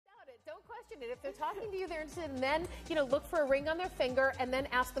question. And if they're talking to you, they're interested, and then, look for a ring on their finger and then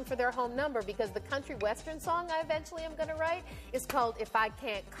ask them for their home number, because the country western song I eventually am going to write is called If I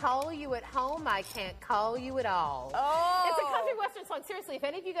Can't Call You at Home, I Can't Call You at All. Oh! It's a country western song. Seriously, if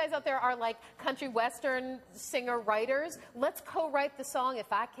any of you guys out there are like country western singer-writers, let's co-write the song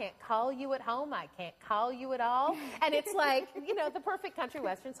If I Can't Call You at Home, I Can't Call You at All. And it's like, the perfect country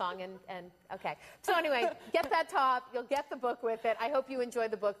western song. And okay. So anyway, get that top. You'll get the book with it. I hope you enjoy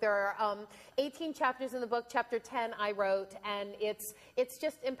the book. There are 18 chapters in the book. Chapter 10 I wrote, and it's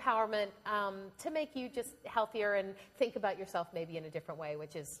just empowerment to make you just healthier and think about yourself maybe in a different way,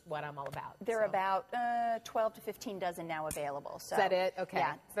 which is what I'm all about. There are about 12 to 15 dozen now available. So, is that it? Okay.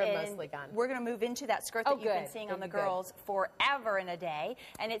 Yeah. They're mostly gone. We're going to move into that skirt that you've been seeing on the girls forever and a day,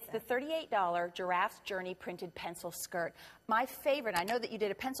 and it's the $38 Giraffe's Journey printed pencil skirt. My favorite. I know that you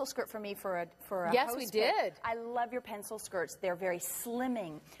did a pencil skirt for me for a yes, host we did. kit. I love your pencil skirts. They're very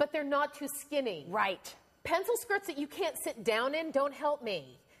slimming, but they're not too skinny. Right. Pencil skirts that you can't sit down in don't help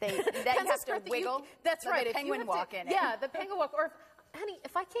me. That you have to wiggle. That's right. The penguin walk in it. Yeah, the penguin walk. Or, honey,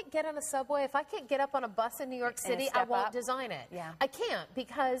 if I can't get on a subway, if I can't get up on a bus in New York City, I won't design it. Yeah. I can't,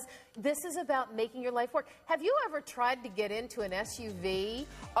 because this is about making your life work. Have you ever tried to get into an SUV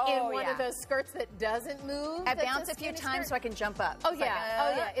in one of those skirts that doesn't move? I bounce a few times so I can jump up. Oh,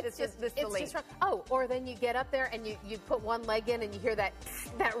 yeah. It's just wrong. Oh, or then you get up there and you put one leg in and you hear that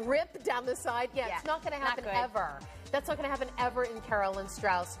rip down the side. Yeah, it's not going to happen ever. That's not going to happen ever in Carolyn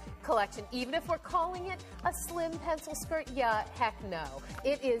Strauss collection. Even if we're calling it a slim pencil skirt, yeah, heck no.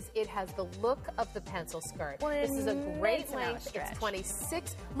 It has the look of the pencil skirt. Well, this is a great length. It's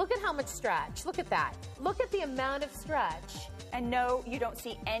 26. Look at how much stretch. Look at that. Look at the amount of stretch. And no, you don't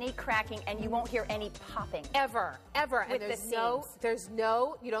see any cracking, and you won't hear any popping. Ever. With and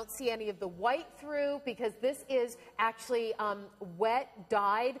you don't see any of the white through, because this is actually wet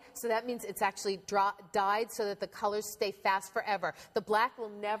dyed, so that means it's actually dyed so that the colors stay fast forever. The black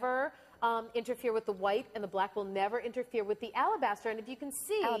will never interfere with the white, and the black will never interfere with the alabaster. And if you can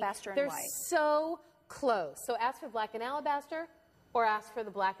see, they're so close. So ask for black and alabaster, or ask for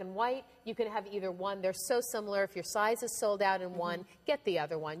the black and white. You can have either one. They're so similar. If your size is sold out in one, get the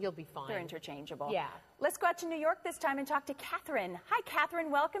other one. You'll be fine. They're interchangeable. Yeah. Let's go out to New York this time and talk to Catherine. Hi, Catherine.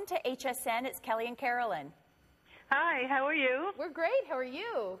 Welcome to HSN. It's Kelly and Carolyn. Hi, how are you? We're great. How are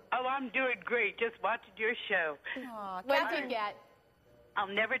you? Oh, I'm doing great. Just watching your show. What did you get?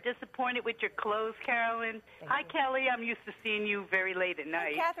 I'm never disappointed with your clothes, Carolyn. Hi, Kelly. I'm used to seeing you very late at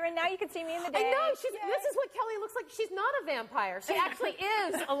night. Hi, Catherine. Now you can see me in the day. I know. This is what Kelly looks like. She's not a vampire. She actually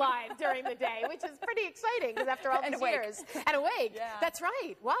is alive during the day, which is pretty exciting, because after all these years. And awake. Yeah. That's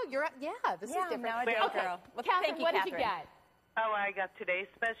right. Wow, you're up. Yeah, this is different. Now girl. Well, Catherine, what did you get? Oh, I got today's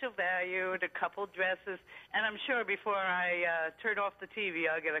special value, a couple dresses, and I'm sure before I turn off the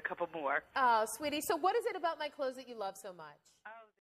TV, I'll get a couple more. Oh, sweetie. So what is it about my clothes that you love so much? Oh,